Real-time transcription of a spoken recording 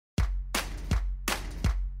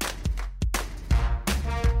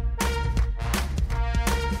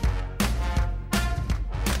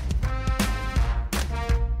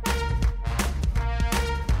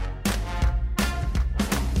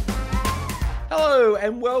Hello,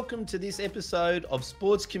 and welcome to this episode of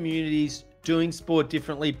Sports Community's Doing Sport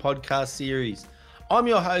Differently podcast series. I'm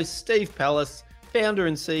your host, Steve Pallas, founder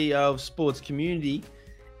and CEO of Sports Community.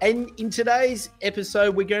 And in today's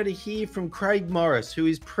episode, we're going to hear from Craig Morris, who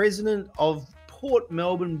is president of Port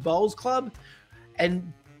Melbourne Bowls Club.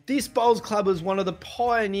 And this Bowls Club is one of the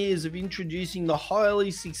pioneers of introducing the highly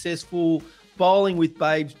successful Bowling with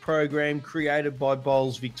Babes program created by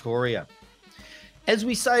Bowls Victoria. As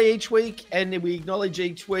we say each week, and we acknowledge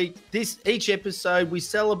each week, each episode we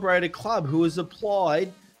celebrate a club who has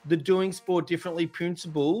applied the Doing Sport Differently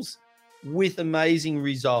principles with amazing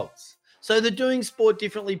results. So the Doing Sport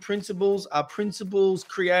Differently principles are principles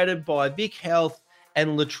created by Vic Health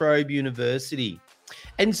and La Trobe University.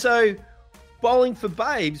 And so Bowling for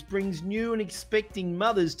Babes brings new and expecting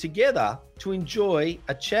mothers together to enjoy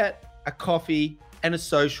a chat, a coffee, and a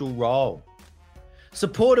social roll.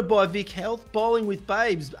 Supported by Vic Health, Bowling with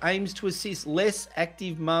Babes aims to assist less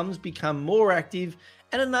active mums become more active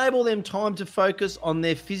and enable them time to focus on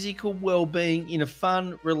their physical well-being in a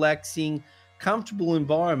fun, relaxing, comfortable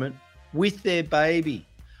environment with their baby.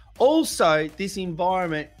 Also, this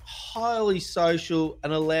environment highly social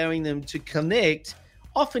and allowing them to connect,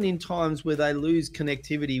 often in times where they lose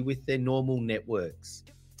connectivity with their normal networks.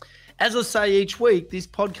 As I say each week, this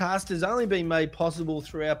podcast has only been made possible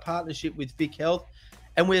through our partnership with Vic Health,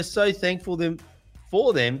 and we're so thankful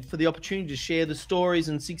for the opportunity to share the stories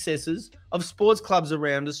and successes of sports clubs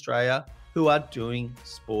around Australia who are doing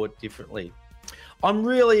sport differently. I'm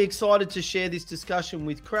really excited to share this discussion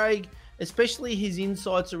with Craig, especially his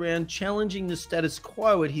insights around challenging the status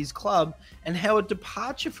quo at his club and how a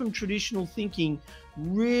departure from traditional thinking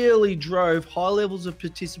really drove high levels of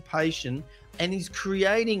participation and is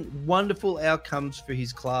creating wonderful outcomes for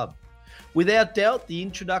his club. Without doubt, the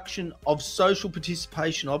introduction of social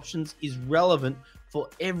participation options is relevant for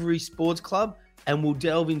every sports club, and we'll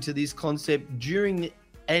delve into this concept during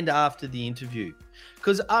and after the interview.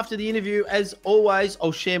 Because after the interview, as always,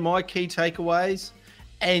 I'll share my key takeaways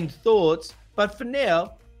and thoughts. But for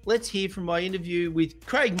now, let's hear from my interview with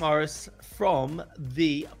Craig Morris from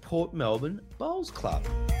the Port Melbourne Bowls Club.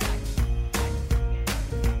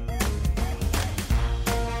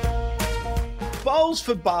 Bowls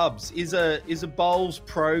for Bubs is a bowls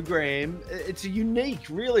program. It's unique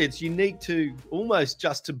to almost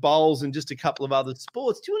just to bowls and just a couple of other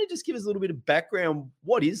sports. Do you want to just give us a little bit of background?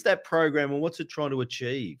 What is that program and what's it trying to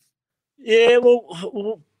achieve? Yeah,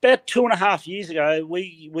 well about 2.5 years ago,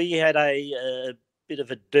 we had a bit of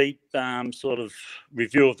a deep sort of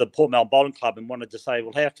review of the Port Melbourne Bowling Club and wanted to say,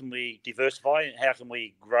 well, how can we diversify? How can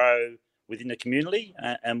we grow within the community?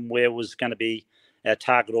 And where was going to be our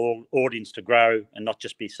target audience to grow and not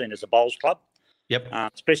just be seen as a bowls club. Yep.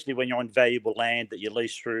 Especially when you're on valuable land that you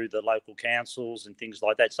lease through the local councils and things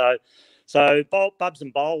like that. So Bubs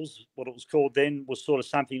and Bowls, what it was called then, was sort of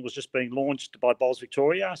something that was just being launched by Bowls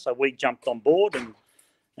Victoria. So we jumped on board and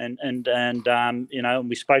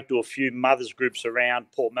we spoke to a few mothers groups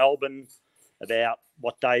around Port Melbourne about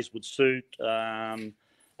what days would suit. And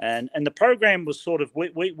the program was sort of,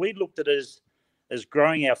 we looked at it as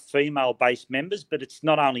growing our female-based members, but it's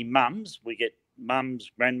not only mums. We get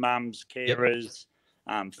mums, grandmums, carers,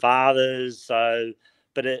 fathers. So,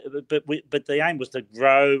 but the aim was to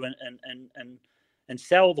grow and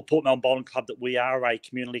sell the Port Melbourne Bowling Club that we are a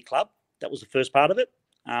community club. That was the first part of it.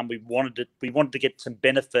 We wanted to get some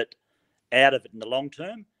benefit out of it in the long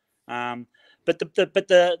term. But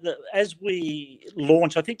as we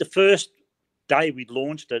launched, I think the first day we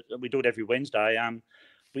launched it, we do it every Wednesday.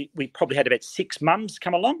 We probably had about 6 mums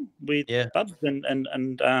come along with Bubs,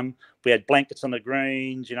 and we had blankets on the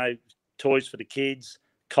greens, toys for the kids,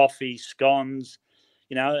 coffee, scones,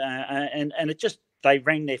 and it just, they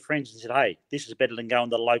rang their friends and said, hey, this is better than going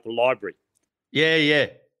to the local library.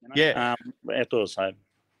 Outdoors. So.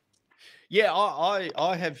 Yeah,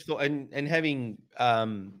 I have thought, and having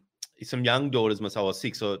some young daughters myself,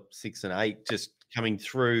 or 6 and 8, just coming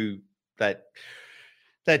through that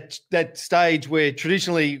stage where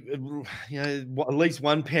traditionally, at least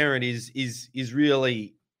one parent is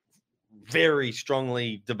really very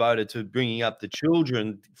strongly devoted to bringing up the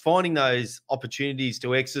children. Finding those opportunities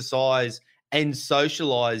to exercise and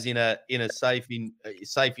socialize in a safe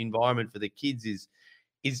environment for the kids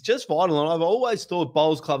is just vital. And I've always thought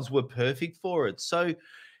bowls clubs were perfect for it. So,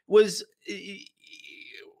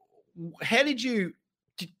 how did you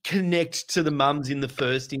connect to the mums in the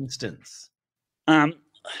first instance?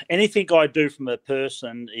 Anything I do from a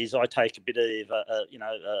person is I take a bit of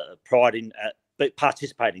pride in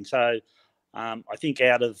participating. So I think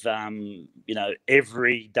out of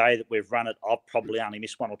every day that we've run it, I've probably only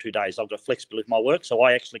missed 1 or 2 days. I've got flexibility with my work, so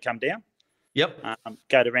I actually come down. Yep.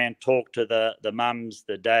 Go around, talk to the mums,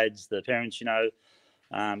 the dads, the parents,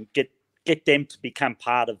 get them to become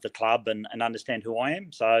part of the club and understand who I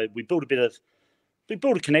am. So we build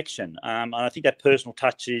a connection. And I think that personal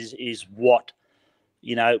touch is what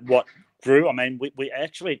grew. I mean, we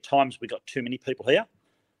actually at times we got too many people here,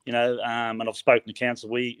 and I've spoken to council.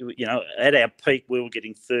 We at our peak, we were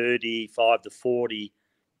getting 35 to 40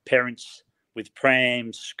 parents with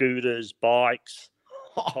prams, scooters, bikes,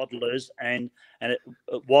 toddlers, and it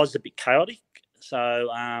was a bit chaotic. So,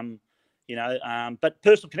 but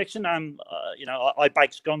personal connection. I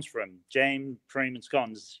bake scones for them, jam, cream, and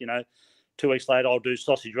scones. 2 weeks later, I'll do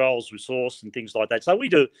sausage rolls with sauce and things like that. So we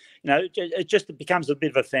do. It becomes a bit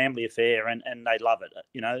of a family affair, and they love it.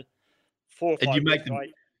 4 or 5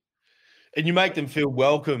 and you make them feel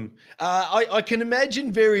welcome. I can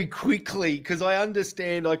imagine very quickly, because I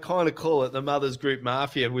understand. I kind of call it the Mothers Group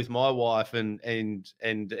Mafia with my wife and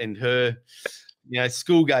her,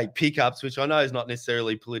 schoolgate pickups, which I know is not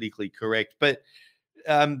necessarily politically correct, but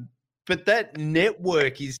that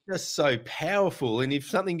network is just so powerful. And if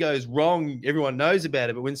something goes wrong, everyone knows about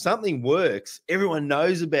it. But when something works, everyone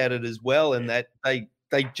knows about it as well, and that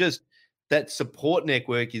that support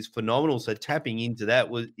network is phenomenal. So tapping into that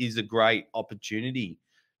is a great opportunity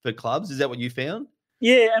for clubs. Is that what you found?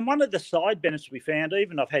 Yeah, and one of the side benefits we found,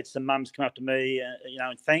 even I've had some mums come up to me,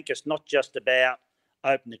 and thank us, not just about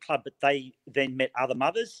opening the club, but they then met other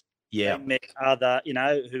mothers. Yeah. They met other,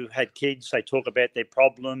 who had kids. They talk about their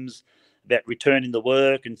problems, about returning to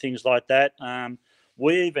work and things like that.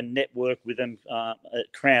 We even network with them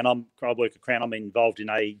at Crown. I work at Crown. I'm involved in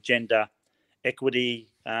a gender equity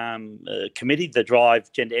committee that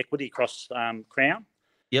drive gender equity across Crown.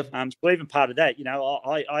 Yep. So even part of that,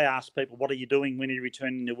 I ask people, what are you doing when you're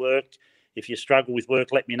returning to work? If you struggle with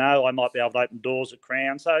work, let me know. I might be able to open doors at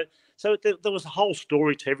Crown. So there was a whole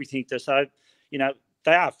story to everything.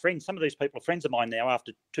 They are friends. Some of these people are friends of mine now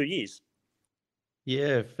after 2 years.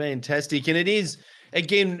 Yeah, fantastic. And it is,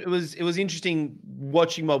 again, it was interesting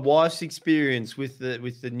watching my wife's experience with the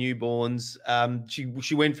newborns.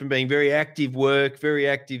 She went from being very active very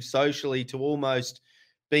active socially, to almost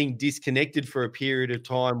being disconnected for a period of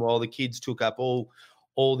time while the kids took up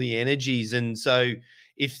all the energies. And so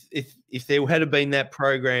if there had been that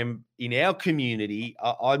program in our community,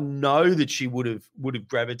 I know that she would have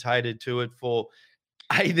gravitated to it for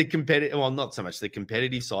the competitive, well, not so much the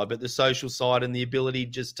competitive side, but the social side, and the ability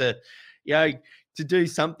just to, to do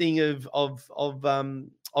something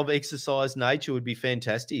of exercise nature would be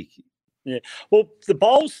fantastic. Yeah. Well, the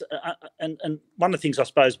bowls, and one of the things I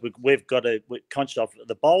suppose we're conscious of,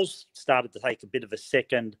 the bowls started to take a bit of a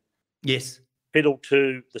second fiddle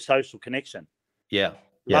to the social connection. Yeah.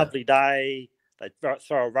 Lovely day. They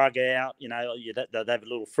throw a rug out, they have a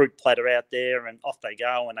little fruit platter out there, and off they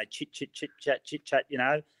go, and they chit chat,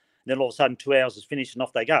 and then all of a sudden 2 hours is finished and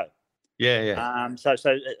off they go. Yeah. So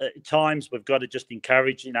at times we've got to just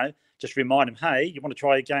encourage, just remind them, hey, you want to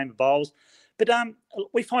try a game of bowls? But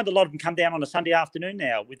we find a lot of them come down on a Sunday afternoon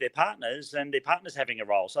now with their partners, and their partners having a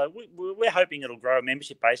role. So we're hoping it'll grow a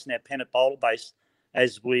membership base and our Pennant Bowler base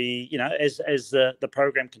as we, as the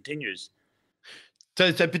program continues.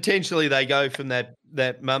 So potentially they go from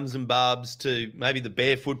that mums and barbs to maybe the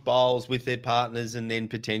barefoot bowls with their partners, and then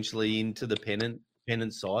potentially into the pennant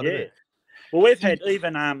side of it. Well, we've had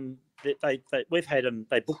even we've had them.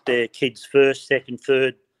 They book their kids' first, second,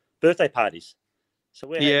 third birthday parties. So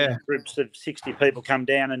we're having groups of 60 people come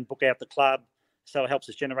down and book out the club. So it helps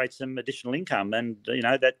us generate some additional income, and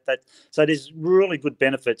so there's really good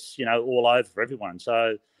benefits, all over for everyone.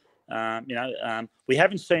 So we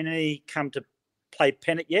haven't seen any come to play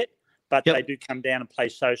pennant yet, but they do come down and play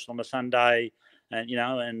social on a Sunday,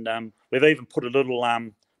 and we've even put a little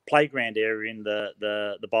playground area in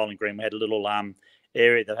the bowling green. We had a little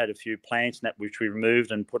area that had a few plants and that, which we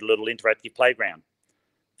removed, and put a little interactive playground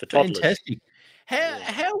for toddlers. Fantastic.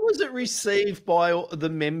 How was it received by the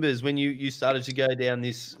members when you started to go down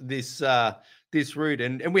this route?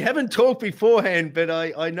 And we haven't talked beforehand, but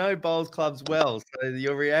I know bowls clubs well, so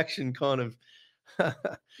your reaction kind of.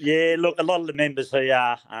 Yeah, look, a lot of the members here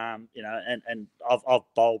are, and I've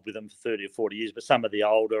bowled with them for 30 or 40 years, but some of the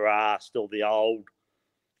older are still the old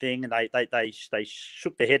thing, and they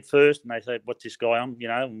shook their head first, and they said, "What's this guy on?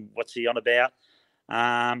 What's he on about?"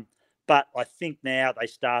 But I think now they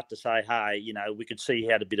start to say, "Hey, we could see he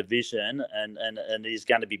had a bit of vision, and he's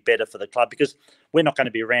going to be better for the club, because we're not going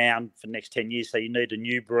to be around for the next 10 years. So you need a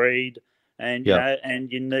new breed." And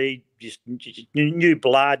and you need just new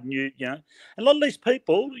blood, And a lot of these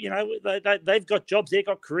people, they've got jobs, they've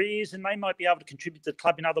got careers, and they might be able to contribute to the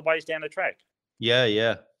club in other ways down the track.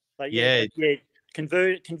 Yeah. So,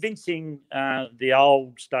 convincing the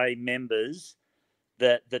old stay members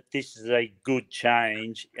that this is a good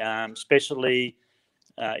change, especially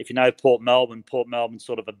if you know Port Melbourne. Port Melbourne's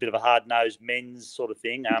sort of a bit of a hard-nosed men's sort of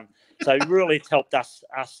thing. So really it's helped us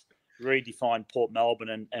redefine Port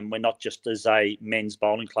Melbourne, and we're not just as a men's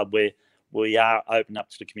bowling club, where we are open up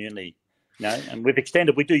to the community, you know, and we've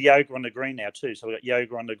extended. We do yoga on the green now too. So we've got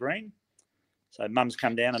yoga on the green. So mums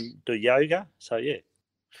come down and do yoga. So, yeah.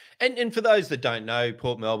 And for those that don't know,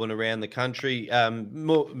 Port Melbourne around the country,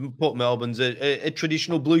 Port Melbourne's a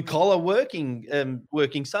traditional blue collar working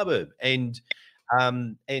suburb, and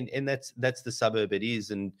that's the suburb it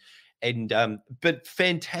is, but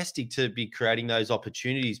fantastic to be creating those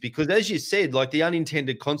opportunities, because as you said, like the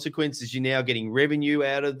unintended consequences, you're now getting revenue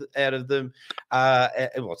out of them.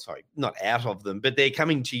 Well, sorry, not out of them, but they're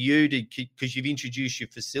coming to you because you've introduced your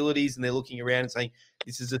facilities, and they're looking around and saying,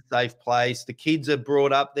 this is a safe place. The kids are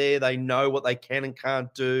brought up there. They know what they can and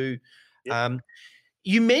can't do. Yep.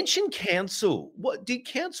 You mentioned council. What did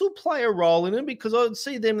council play a role in it? Because I would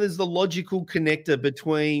see them as the logical connector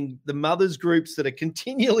between the mothers groups that are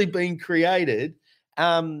continually being created,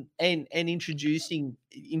 and introducing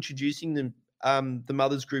them, the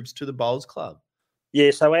mothers groups, to the Bowls Club. Yeah,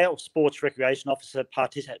 so our sports recreation officer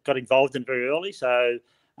got involved in very early. So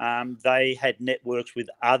they had networks with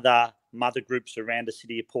other mother groups around the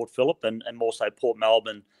city of Port Phillip and also Port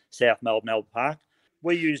Melbourne, South Melbourne, Albert Park.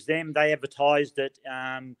 We used them. They advertised it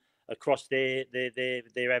across their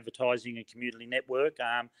advertising and community network.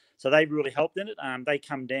 So they really helped in it. They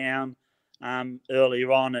come down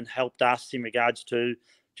earlier on and helped us in regards to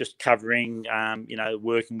just covering,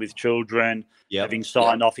 working with children, having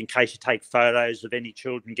signed off in case you take photos of any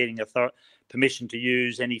children, getting permission to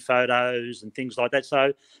use any photos and things like that.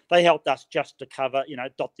 So they helped us just to cover,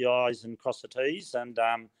 dot the I's and cross the T's.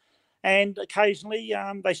 And occasionally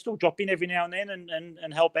they still drop in every now and then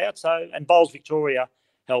and help out. So, and Bowls Victoria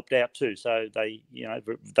helped out too. So they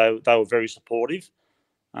were very supportive.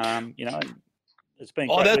 It's been.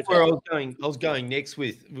 Oh, that's where I was going next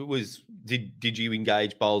with did you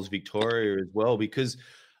engage Bowls Victoria as well? Because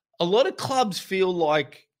a lot of clubs feel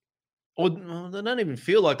like, or they don't even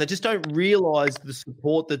feel like, they just don't realise the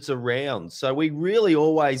support that's around. So we really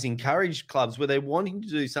always encourage clubs where they're wanting to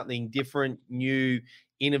do something different, new,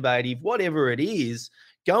 innovative, whatever it is,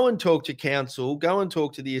 go and talk to council, go and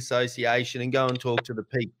talk to the association, and go and talk to the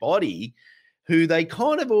peak body, who they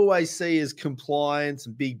kind of always see as compliance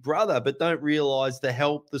and big brother, but don't realise the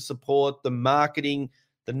help, the support, the marketing,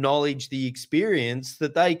 the knowledge, the experience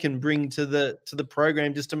that they can bring to the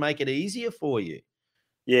program just to make it easier for you.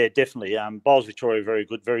 Yeah, definitely. Bowls Victoria are very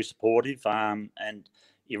good, very supportive, and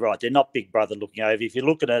you're right, they're not big brother looking over. If you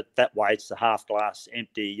look at it that way, it's the half glass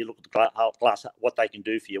empty. You look at the half glass, what they can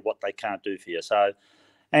do for you, what they can't do for you. So,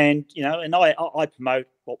 and I promote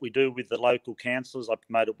what we do with the local councillors. I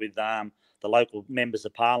promote it with the local members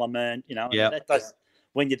of parliament. That does,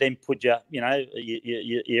 when you then put you're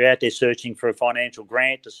out there searching for a financial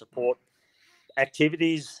grant to support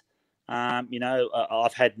activities. I've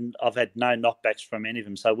had no knockbacks from any of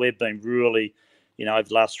them. So we've been really, over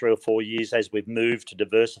the last 3 or 4 years, as we've moved to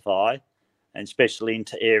diversify, and especially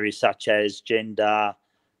into areas such as gender,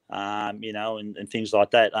 and things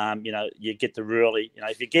like that. You get the really,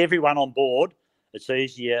 if you get everyone on board, it's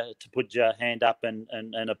easier to put your hand up and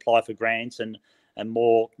apply for grants, and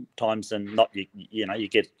more times than not, you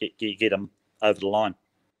get them over the line.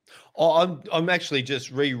 I'm actually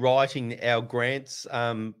just rewriting our grants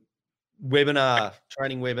training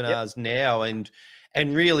webinars now, and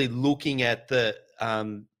really looking at the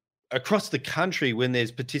across the country, when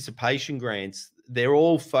there's participation grants, they're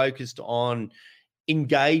all focused on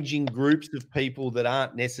engaging groups of people that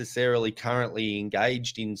aren't necessarily currently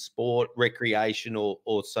engaged in sport, recreation,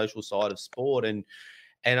 or social side of sport. And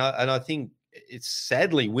I think it's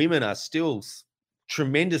sadly women are still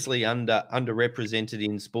tremendously underrepresented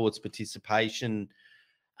in sports participation.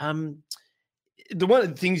 One of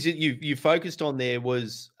the things that you focused on there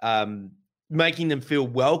was making them feel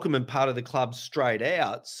welcome and part of the club straight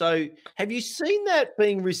out. So have you seen that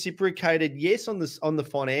being reciprocated? Yes, on the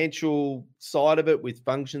financial side of it with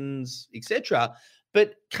functions, etc.,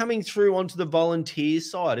 but coming through onto the volunteer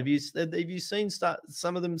side, have you seen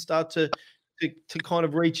some of them start to kind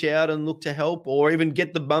of reach out and look to help, or even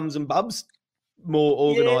get the bums and bubs more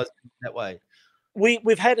organised that way?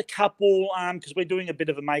 We've had a couple, because we're doing a bit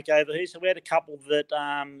of a makeover here. So we had a couple that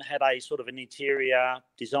had a sort of an interior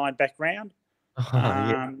design background.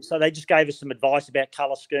 So they just gave us some advice about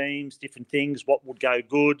colour schemes, different things, what would go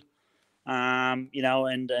good. And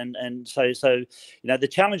so the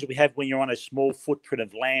challenge that we have when you're on a small footprint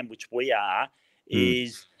of land, which we are,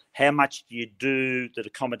 is how much do you do that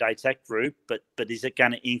accommodates that group, but is it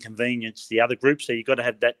going to inconvenience the other group? So you've got to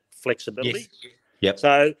have that flexibility. Yes.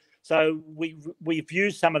 Yep. So we've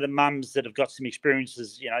used some of the mums that have got some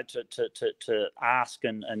experiences, to ask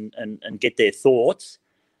and get their thoughts,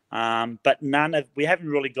 but we haven't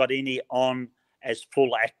really got any on as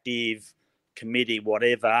full active committee,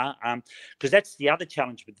 whatever, because that's the other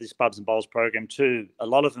challenge with this Bubs and Bowls program too. A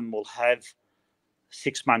lot of them will have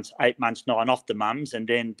 6 months, 8 months, 9 off the mums, and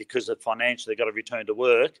then because of financial, they've got to return to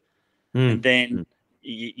work, and then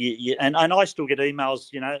and I still get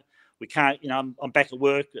emails, we can't, I'm back at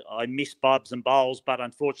work, I miss Bubs and Bowls, but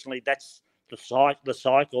unfortunately that's the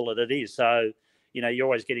cycle that it is. So, you're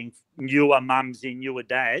always getting newer mums in, newer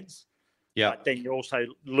dads, but then you're also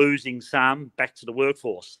losing some back to the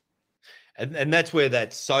workforce. And that's where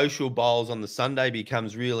that social bowls on the Sunday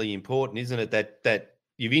becomes really important, isn't it? That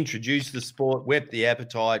you've introduced the sport, whet the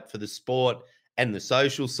appetite for the sport and the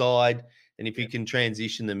social side, and if you can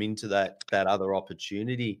transition them into that other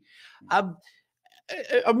opportunity. I'm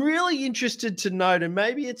really interested to note, and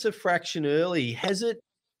maybe it's a fraction early, has it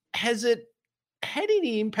had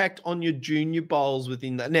any impact on your junior bowls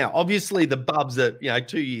within that? Now, obviously the Bubs are,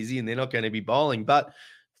 2 years in, they're not going to be bowling, but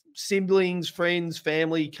siblings, friends,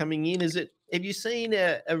 family coming in, have you seen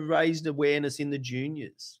a raised awareness in the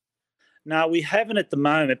juniors? No, we haven't at the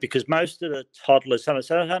moment, because most of the toddlers,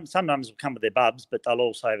 sometimes will come with their Bubs, but they'll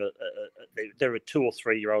also have they're a 2 or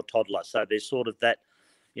 3 year old toddler. So there's sort of that,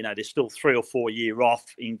 they're still 3 or 4 year off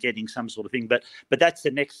in getting some sort of thing. But that's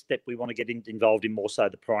the next step we want to get involved in, more so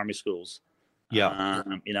the primary schools. Yeah.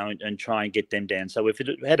 And try and get them down. So we've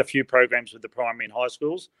had a few programs with the primary and high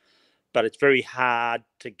schools, but it's very hard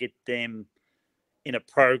to get them in a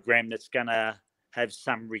program that's going to have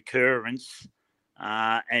some recurrence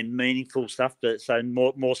and meaningful stuff. So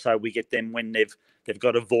more so we get them when they've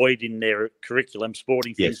got a void in their curriculum,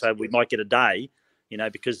 sporting things. So we might get a day,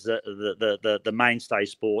 because the mainstay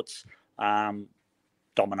sports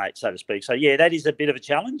dominate, so to speak. So yeah, that is a bit of a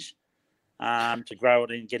challenge to grow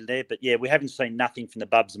it and get it there. But yeah, we haven't seen nothing from the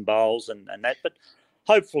Bubs and Bowls and that. But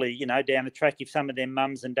hopefully, down the track, if some of their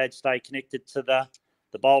mums and dads stay connected to the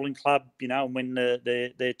bowling club, and when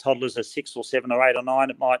their toddlers are 6 or 7 or 8 or 9,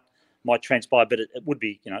 it might transpire, but it would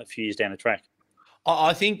be, a few years down the track.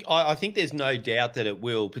 I think there's no doubt that it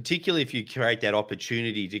will, particularly if you create that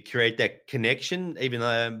opportunity to create that connection, even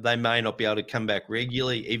though they may not be able to come back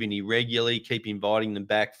regularly, even irregularly, keep inviting them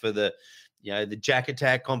back for the jack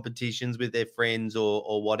attack competitions with their friends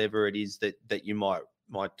or whatever it is that you might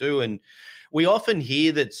do. And we often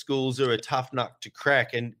hear that schools are a tough nut to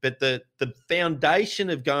crack, but the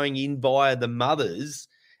foundation of going in via the mothers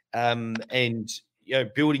and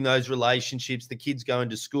building those relationships, the kids going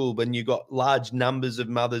to school, but you've got large numbers of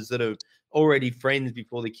mothers that are already friends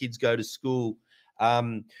before the kids go to school.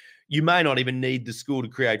 You may not even need the school to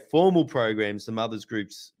create formal programs. The mothers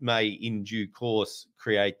groups may, in due course,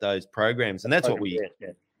 create those programs, and that's what we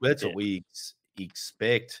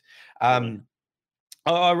expect.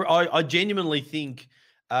 I genuinely think,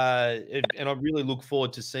 and I really look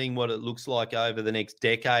forward to seeing what it looks like over the next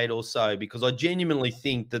decade or so, because I genuinely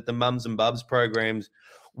think that the Mums and Bubs programs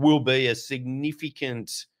will be a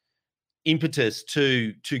significant impetus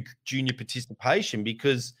to junior participation.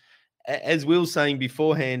 Because, as Will was saying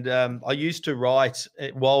beforehand, I used to write,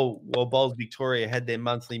 while Bowls Victoria had their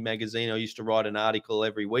monthly magazine, I used to write an article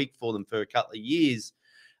every week for them for a couple of years,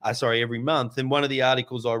 every month. And one of the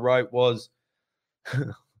articles I wrote was,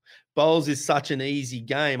 bowls is such an easy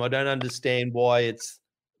game. I don't understand why it's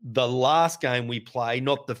the last game we play,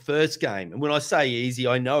 not the first game. And when I say easy,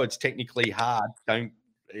 I know it's technically hard. I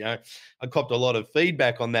copped a lot of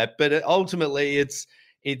feedback on that, but ultimately it's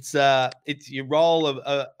you roll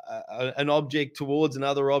an object towards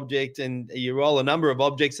another object, and you roll a number of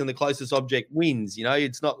objects, and the closest object wins.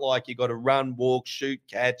 It's not like you got to run, walk, shoot,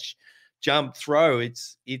 catch, jump, throw. And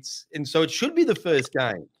so it should be the first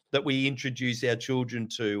game that we introduce our children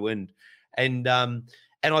to, and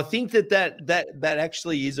I think that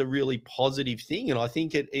actually is a really positive thing, and I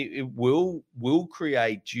think it will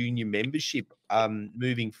create junior membership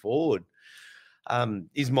moving forward. I'll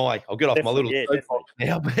get off my little soapbox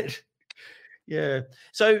now, but yeah.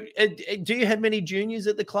 So, do you have many juniors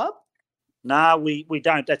at the club? No, we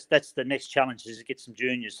don't. That's the next challenge, is to get some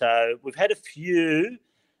juniors. So we've had a few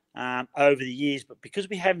over the years, but because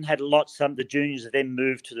we haven't had lots, some of the juniors have then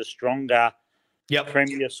moved to the stronger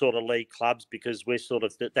Premier sort of league clubs, because we're sort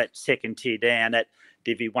of that second tier down at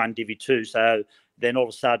Divi 1, Divi 2. So then all of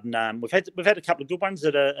a sudden, we've had a couple of good ones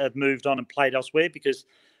that have moved on and played elsewhere, because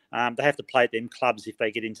they have to play at them clubs if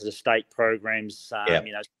they get into the state programs, under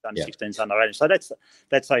 16s, under 18. So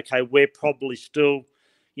that's okay. We're probably still,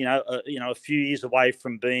 a few years away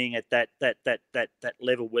from being at that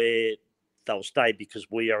level where they'll stay, because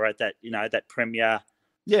we are at that, that premier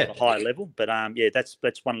sort of high level. But that's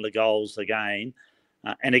one of the goals again.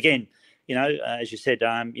 And again, as you said,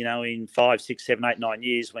 in 5, 6, 7, 8, 9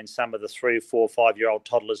 years, when some of the 3, 4, 5-year-old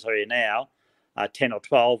toddlers are here now, 10 or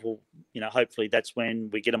 12, will, hopefully that's when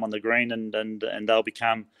we get them on the green, and they'll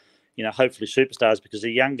become, hopefully superstars, because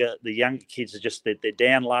the younger kids are just, they're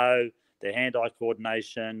down low, their hand-eye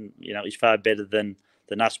coordination, is far better than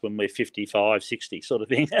us when we're 55, 60 sort of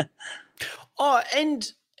thing.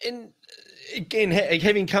 And again,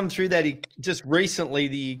 having come through that just recently,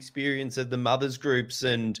 the experience of the mothers groups,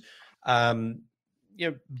 and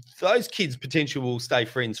those kids potentially will stay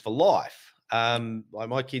friends for life. Like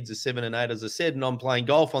my kids are 7 and 8, as I said, and I'm playing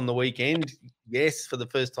golf on the weekend. Yes, for the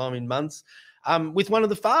first time in months, with one of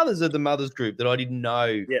the fathers of the mothers group that I didn't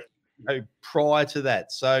know, prior to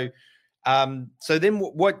that. So then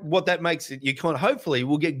what that makes it, you kind of hopefully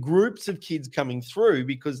will get groups of kids coming through,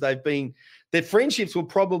 because their friendships were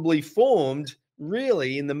probably formed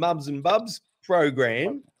really in the Mubs and Bubs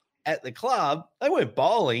program at the club. They weren't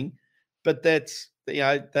bowling, but I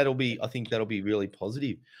think that'll be really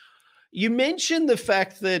positive. You mentioned the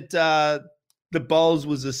fact that the bowls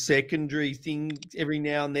was a secondary thing every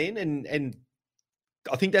now and then, and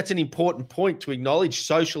I think that's an important point to acknowledge.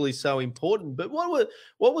 Social is so important. But what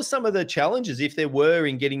were some of the challenges, if there were,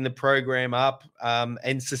 in getting the program up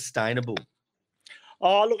and sustainable?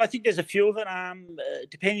 Oh, look, I think there's a few of them,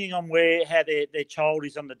 depending on how their child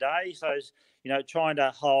is on the day. So, trying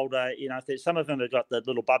to hold if some of them have got the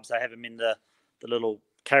little bubs, they have them in the little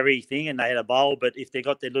carry thing, and they had a bowl. But if they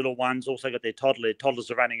got their little ones, also got their toddlers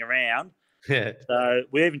are running around. Yeah. So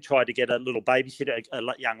we even tried to get a little babysitter, a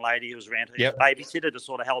young lady who was around, who's a babysitter, to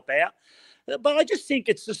sort of help out. But I just think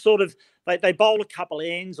it's just sort of, they bowl a couple of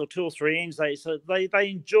ends or 2 or 3 ends. They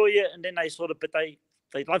enjoy it, and then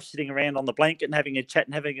they love sitting around on the blanket and having a chat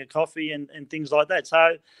and having a coffee and things like that.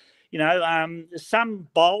 So, some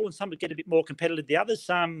bowl and some get a bit more competitive than the others.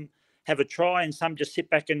 Some have a try and some just sit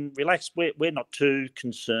back and relax. We're not too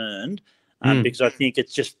concerned because I think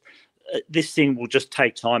it's just, this thing will just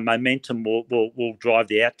take time. Momentum will drive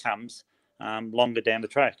the outcomes longer down the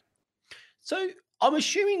track. So I'm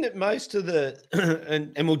assuming that most of the,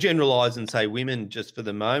 and we'll generalise and say women just for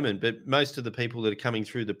the moment, but most of the people that are coming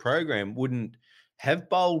through the program wouldn't have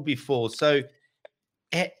bowled before. So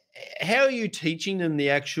how are you teaching them the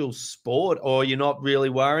actual sport, or you're not really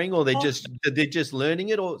worrying, or they're just learning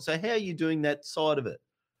it? Or so how are you doing that side of it?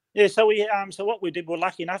 Yeah, so what we did, we're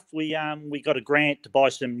lucky enough, we got a grant to buy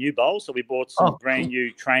some new bowls. So we bought some brand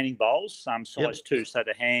new training bowls, size 2, so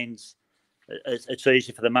the hands, it's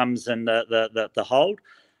easy for the mums and the hold.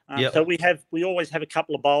 So we always have a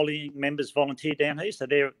couple of bowling members volunteer down here, so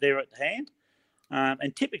they're at hand.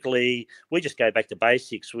 And typically we just go back to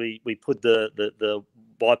basics. We put the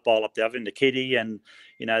white bowl up the oven, the kitty, and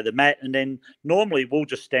the mat, and then normally we'll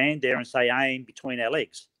just stand there and say aim between our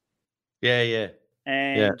legs. Yeah.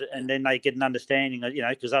 And then they get an understanding of,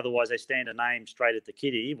 because otherwise they stand and aim straight at the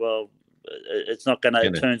kitty. Well, it's not going to,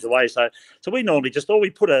 it turns away. So we normally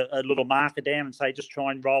we put a little marker down and say, just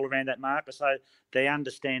try and roll around that marker, so they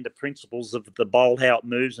understand the principles of the bowl, how it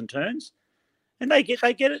moves and turns. And they get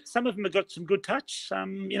it. Some of them have got some good touch.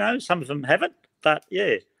 Some of them haven't, but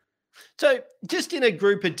yeah. So just in a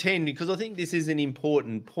group of 10, because I think this is an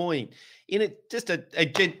important point, in just a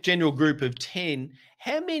general group of 10,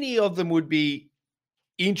 how many of them would be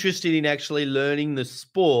interested in actually learning the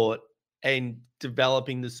sport and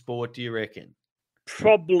developing the sport, do you reckon?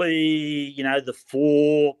 Probably, the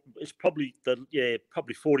 4 is probably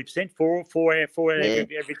probably 40%. 4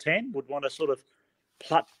 every 10 would want to sort of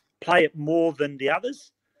play it more than the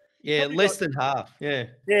others. Yeah, probably less than half. Yeah,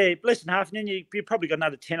 less than half. And then you probably got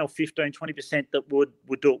another 10 or 15, 20% that would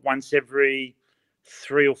do it once every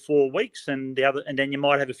 3 or 4 weeks, and then you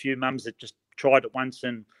might have a few mums that just tried it once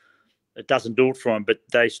and it doesn't do it for them, but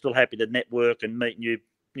they're still happy to network and meet new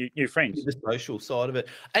friends. The social side of it.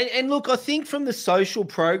 And look, I think from the social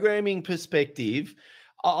programming perspective,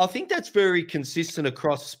 I think that's very consistent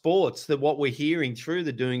across sports, that what we're hearing through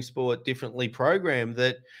the Doing Sport Differently program,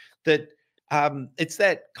 that it's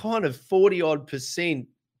that kind of 40-odd%,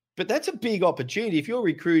 but that's a big opportunity. If you're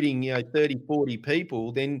recruiting, 30, 40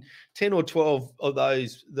 people, then 10 or 12 of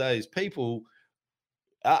those people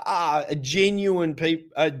are genuine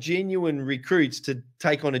recruits to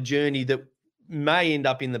take on a journey that may end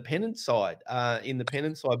up in the pennant side.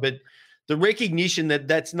 But the recognition that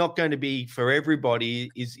that's not going to be for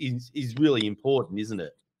everybody is really important, isn't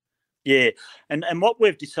it? Yeah, and what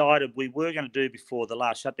we've decided we were going to do before the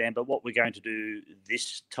last shutdown, but what we're going to do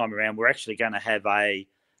this time around, we're actually going to have a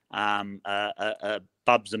a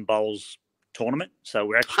Bubs and Bowls tournament. So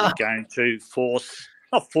we're actually going to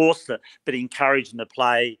not force it, but encourage them to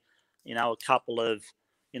play, a couple of,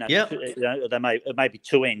 it may be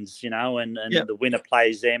two ends, and the winner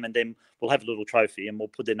plays them, and then we'll have a little trophy and we'll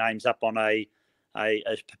put their names up on a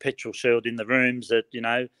perpetual shield in the rooms that,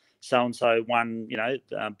 so-and-so won,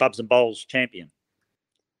 Bubs and Bowls champion.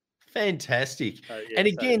 Fantastic. And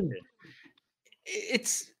again,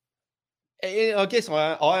 it's, I guess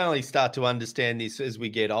I only start to understand this as we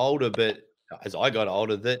get older, but as I got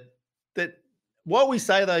older, that while we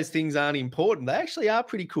say those things aren't important, they actually are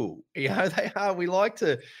pretty cool. They are. We like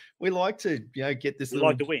to, get this. We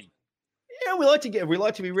like to win. Yeah, we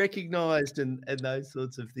like to be recognised and those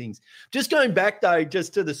sorts of things. Just going back though,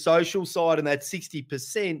 just to the social side and that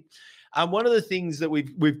 60%. One of the things that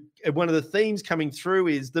one of the themes coming through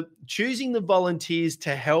is choosing the volunteers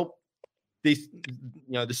to help this,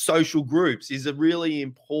 the social groups is a really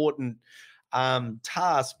important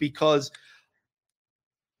task, because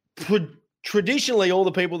traditionally all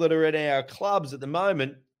the people that are at our clubs at the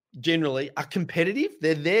moment generally are competitive.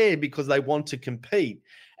 They're there because they want to compete.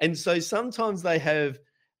 And so sometimes it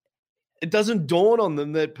doesn't dawn on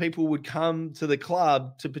them that people would come to the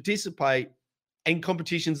club to participate, and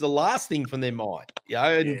competition's the last thing from their mind,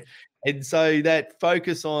 and so that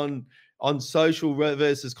focus on social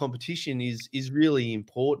versus competition is really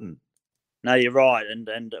important. No, you're right,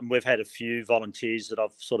 and we've had a few volunteers that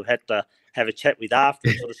I've sort of had to have a chat with after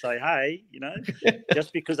and sort of say, hey,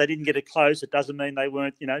 just because they didn't get it close, it doesn't mean they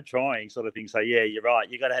weren't, trying, sort of thing. So yeah, you're right.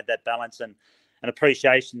 You got to have that balance and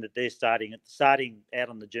appreciation that they're starting out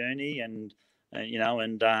on the journey, and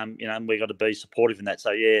we've got to be supportive in that. So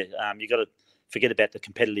yeah, you got to forget about the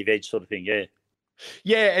competitive edge, sort of thing.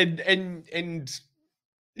 Yeah, and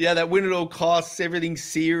yeah, that win at all costs, everything's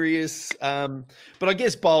serious. But I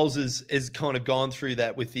guess bowls has kind of gone through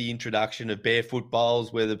that with the introduction of barefoot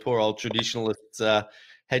bowls, where the poor old traditionalists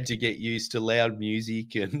had to get used to loud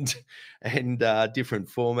music and different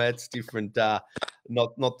formats, different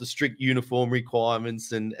not the strict uniform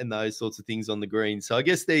requirements and those sorts of things on the green. So I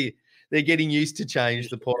guess they're getting used to change,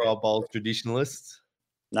 the poor old bowls traditionalists.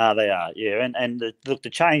 No, they are, yeah. And the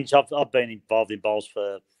change, I've been involved in bowls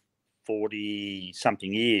for 40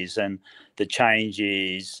 something years, and the change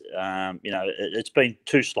is, it's been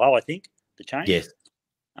too slow, I think, the change. Yes.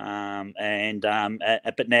 But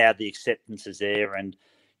now the acceptance is there, and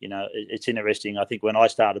it's interesting. I think when I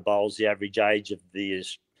started bowls, the average age of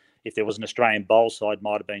if there was an Australian bowl side,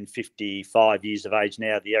 might have been 55 years of age.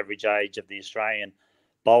 Now the average age of the Australian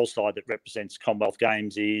bowl side that represents Commonwealth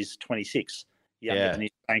Games is 26, younger than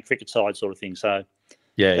the Australian cricket side, sort of thing. So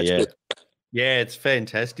that's good. Yeah, it's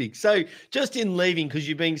fantastic. So just in leaving, because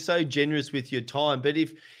you've been so generous with your time, but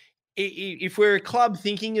if we're a club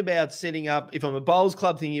thinking about setting up, if I'm a bowls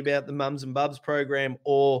club thinking about the Mums and Bubs program,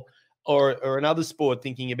 or another sport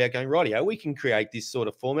thinking about going, rightio, we can create this sort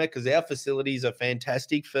of format because our facilities are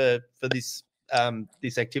fantastic for this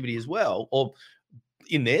this activity as well, or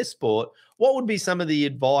in their sport, what would be some of the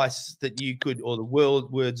advice that you could, or the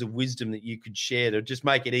words of wisdom that you could share to just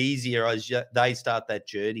make it easier as they start that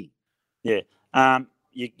journey? Yeah.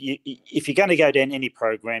 If you're going to go down any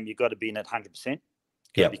program, you've got to be in at 100%.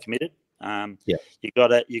 Got to be committed. You've got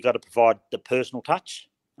to provide the personal touch,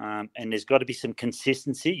 and there's got to be some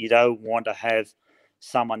consistency. You don't want to have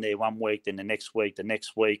someone there one week, then the next week, the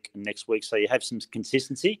next week, and next week. So you have some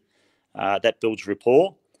consistency. That builds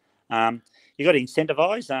rapport. You've got to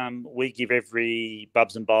incentivise. We give every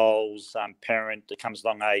Bubs and Bowls parent that comes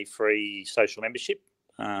along a free social membership.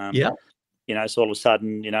 So all of a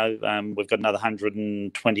sudden, we've got another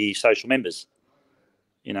 120 social members.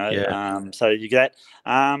 So you get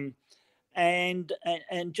that, and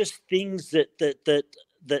just things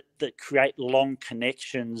that create long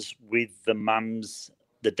connections with the mums,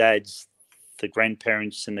 the dads, the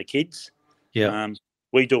grandparents, and the kids.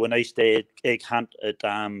 We do an Easter egg hunt at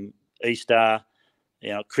Easter.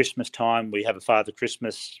 Christmas time, we have a Father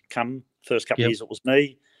Christmas come. First couple of years it was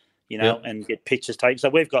me. And get pictures taken. So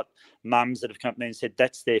we've got mums that have come to me and said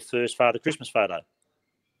that's their first Father Christmas photo.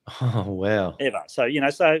 Oh, wow. Ever. So,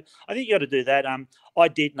 so I think you got to do that. I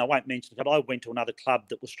did, and I won't mention the club. I went to another club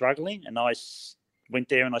that was struggling, and I went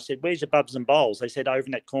there and I said, where's your Bubs and Bowls? They said, over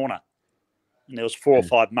in that corner. And there was 4 or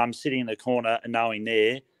 5 mums sitting in the corner and knowing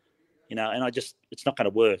there, and it's not going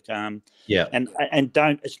to work. And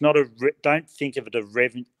don't think of it a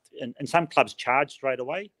revenue. And some clubs charge straight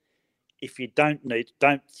away. If you don't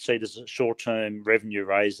see it as a short-term revenue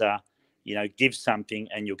raiser, give something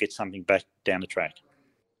and you'll get something back down the track.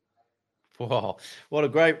 Wow, what a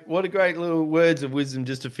great little words of wisdom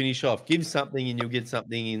just to finish off. Give something and you'll get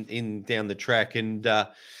something in down the track. And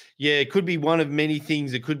yeah, it could be one of many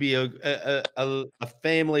things. It could be a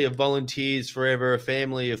family of volunteers forever, a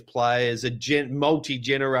family of players,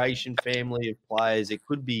 multi-generation family of players. It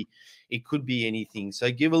could be anything. So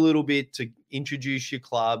give a little bit to introduce your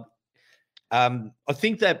club. I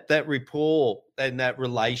think that rapport and that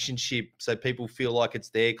relationship, so people feel like it's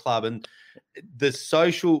their club, and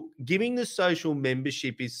giving the social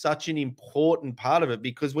membership is such an important part of it,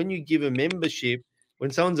 because when you give a membership, when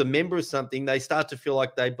someone's a member of something, they start to feel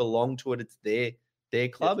like they belong to it. It's their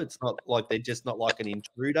club. It's not like they're just not like an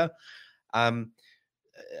intruder.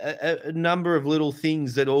 A number of little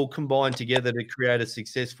things that all combine together to create a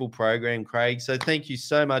successful program, Craig. So thank you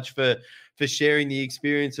so much for sharing the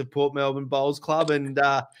experience of Port Melbourne Bowls Club, and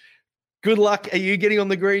good luck. Are you getting on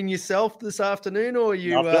the green yourself this afternoon, or are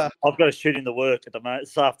you? No, I've got to shoot in the work at the moment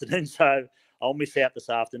this afternoon, so I'll miss out this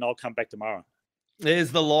afternoon. I'll come back tomorrow.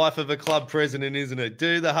 There's the life of a club president, isn't it?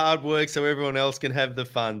 Do the hard work so everyone else can have the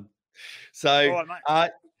fun. So, All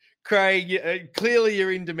right, Craig, clearly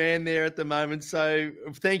you're in demand there at the moment. So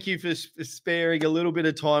thank you for sparing a little bit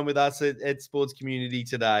of time with us at Sports Community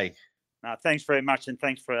today. Thanks very much, and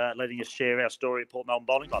thanks for letting us share our story at Port Melbourne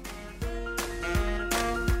Bowling Club.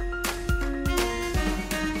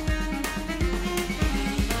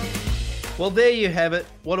 Well, there you have it.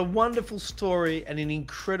 What a wonderful story and an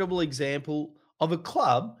incredible example of a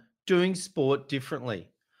club doing sport differently.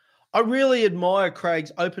 I really admire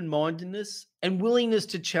Craig's open-mindedness and willingness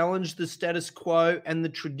to challenge the status quo and the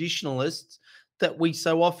traditionalists that we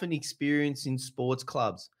so often experience in sports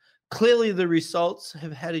clubs. Clearly, the results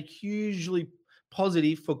have had a hugely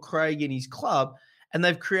positive for Craig and his club, and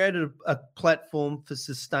they've created a platform for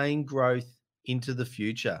sustained growth into the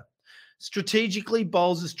future. Strategically,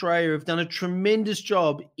 Bowls Australia have done a tremendous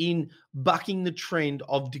job in bucking the trend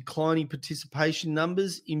of declining participation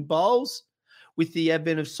numbers in bowls with the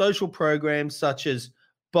advent of social programs such as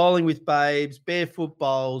Bowling with Babes, Barefoot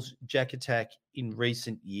Bowls, Jack Attack in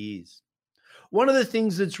recent years. One of the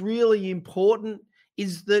things that's really important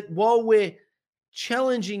is that while we're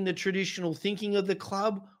challenging the traditional thinking of the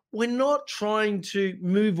club, we're not trying to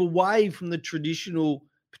move away from the traditional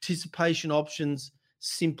participation options,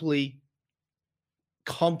 simply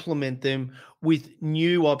complement them with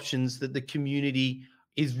new options that the community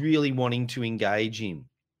is really wanting to engage in.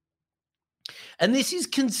 And this is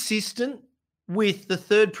consistent with the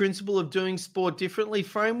third principle of doing sport differently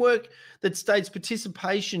framework that states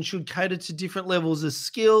participation should cater to different levels of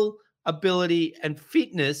skill, ability, and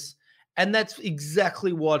fitness. And that's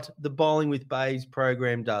exactly what the Bowling with Babes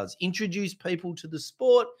program does. Introduce people to the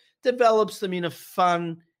sport, develops them in a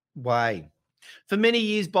fun way. For many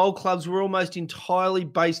years, bowl clubs were almost entirely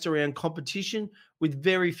based around competition with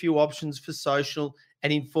very few options for social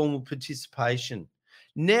and informal participation.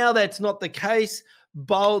 Now that's not the case.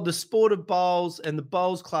 The sport of bowls and the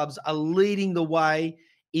bowls clubs are leading the way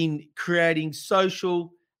in creating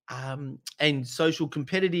social and social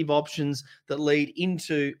competitive options that lead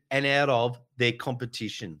into and out of their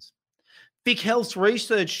competitions. Vic Health's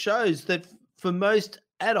research shows that for most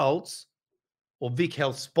adults, or Vic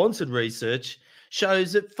Health sponsored research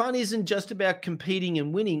shows that fun isn't just about competing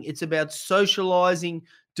and winning. It's about socializing,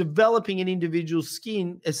 developing an individual's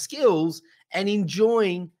skills, and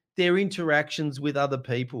enjoying their interactions with other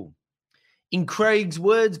people. In Craig's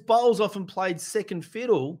words, bowls often played second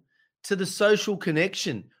fiddle to the social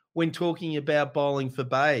connection when talking about Bowling for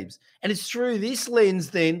Babes. And it's through this lens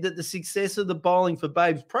then that the success of the Bowling for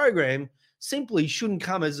Babes program simply shouldn't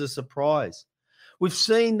come as a surprise. We've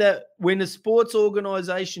seen that when a sports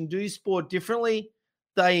organisation do sport differently,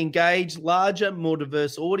 they engage larger, more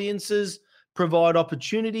diverse audiences, provide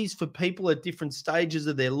opportunities for people at different stages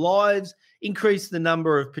of their lives, increase the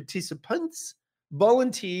number of participants,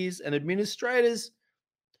 volunteers and administrators,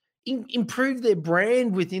 improve their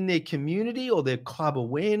brand within their community or their club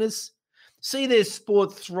awareness, see their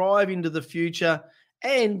sport thrive into the future,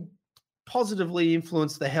 and positively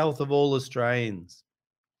influence the health of all Australians.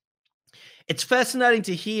 It's fascinating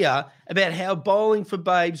to hear about how Bowling for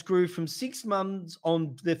Babes grew from 6 months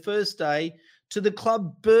on their first day to the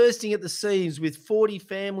club bursting at the seams with 40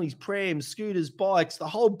 families, prams, scooters, bikes, the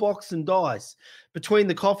whole box and dice. Between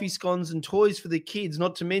the coffee scones and toys for the kids,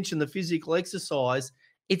 not to mention the physical exercise,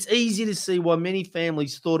 it's easy to see why many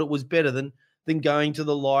families thought it was better than going to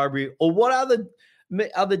the library or what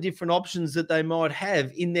other different options that they might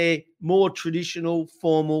have in their more traditional,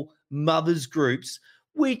 formal mothers groups,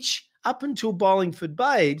 which up until Bowling for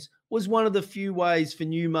Babes was one of the few ways for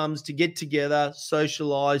new mums to get together,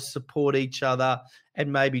 socialise, support each other,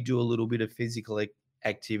 and maybe do a little bit of physical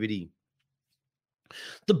activity.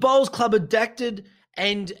 The Bowls Club adapted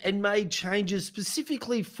and made changes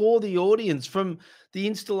specifically for the audience, from the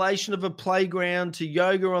installation of a playground to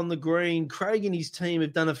yoga on the green. Craig and his team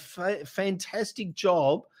have done a fantastic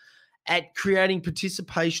job at creating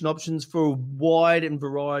participation options for a wide and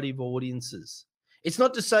variety of audiences. It's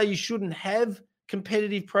not to say you shouldn't have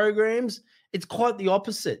competitive programs. It's quite the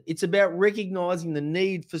opposite. It's about recognizing the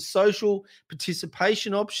need for social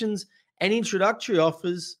participation options and introductory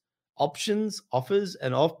offers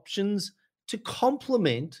to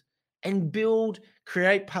complement and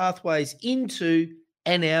create pathways into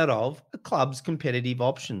and out of a club's competitive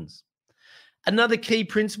options. Another key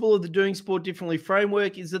principle of the Doing Sport Differently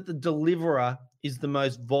framework is that the deliverer is the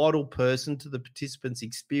most vital person to the participants'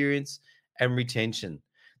 experience and retention.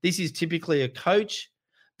 This is typically a coach,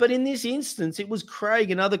 but in this instance, it was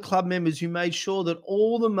Craig and other club members who made sure that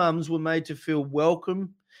all the mums were made to feel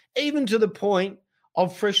welcome, even to the point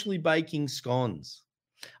of freshly baking scones.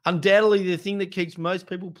 Undoubtedly, the thing that keeps most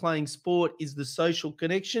people playing sport is the social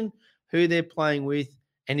connection, who they're playing with,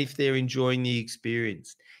 and if they're enjoying the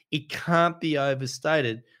experience. It can't be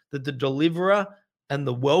overstated that the deliverer and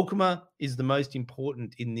the welcomer is the most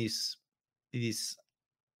important in this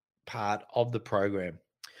part of the program.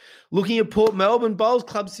 Looking at Port Melbourne Bowls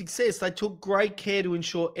Club's success, they took great care to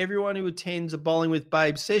ensure everyone who attends a Bowling with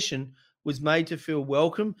Babe session was made to feel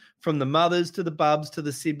welcome, from the mothers to the bubs to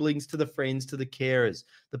the siblings to the friends to the carers.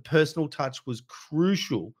 The personal touch was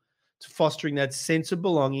crucial to fostering that sense of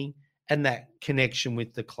belonging and that connection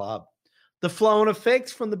with the club. The flow-on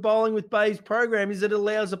effects from the Bowling with Babes program is that it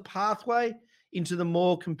allows a pathway into the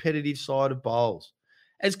more competitive side of bowls.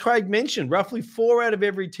 As Craig mentioned, roughly 4 out of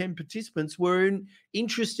every 10 participants were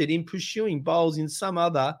interested in pursuing bowls in some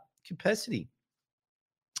other capacity.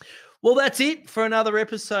 Well, that's it for another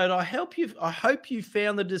episode. I hope you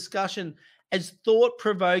found the discussion as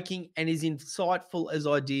thought-provoking and as insightful as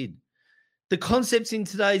I did. The concepts in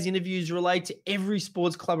today's interviews relate to every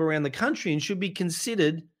sports club around the country and should be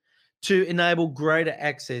considered to enable greater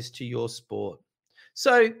access to your sport.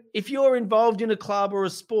 So if you're involved in a club or a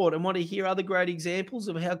sport and want to hear other great examples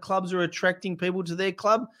of how clubs are attracting people to their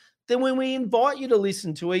club, then we invite you to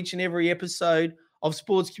listen to each and every episode of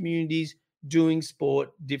Sports Community's Doing Sport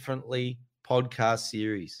Differently podcast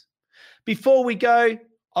series. Before we go,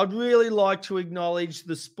 I'd really like to acknowledge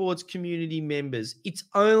the sports community members. It's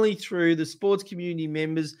only through the sports community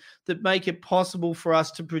members that make it possible for us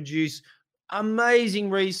to produce amazing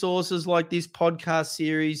resources like this podcast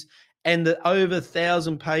series and the over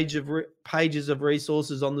 1,000 pages of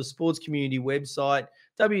resources on the Sports Community website,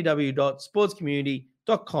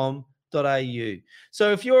 www.sportscommunity.com.au.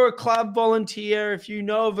 So if you're a club volunteer, if you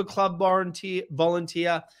know of a club volunteer,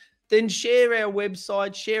 then share our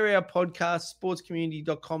website, share our podcast,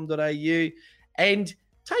 sportscommunity.com.au, and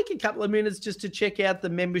take a couple of minutes just to check out the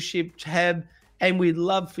membership tab. And we'd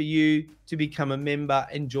love for you to become a member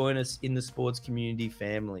and join us in the Sports Community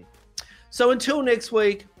family. So until next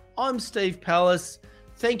week, I'm Steve Palace.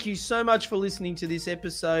 Thank you so much for listening to this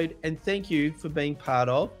episode, and thank you for being part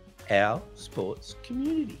of our sports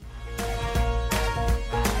community.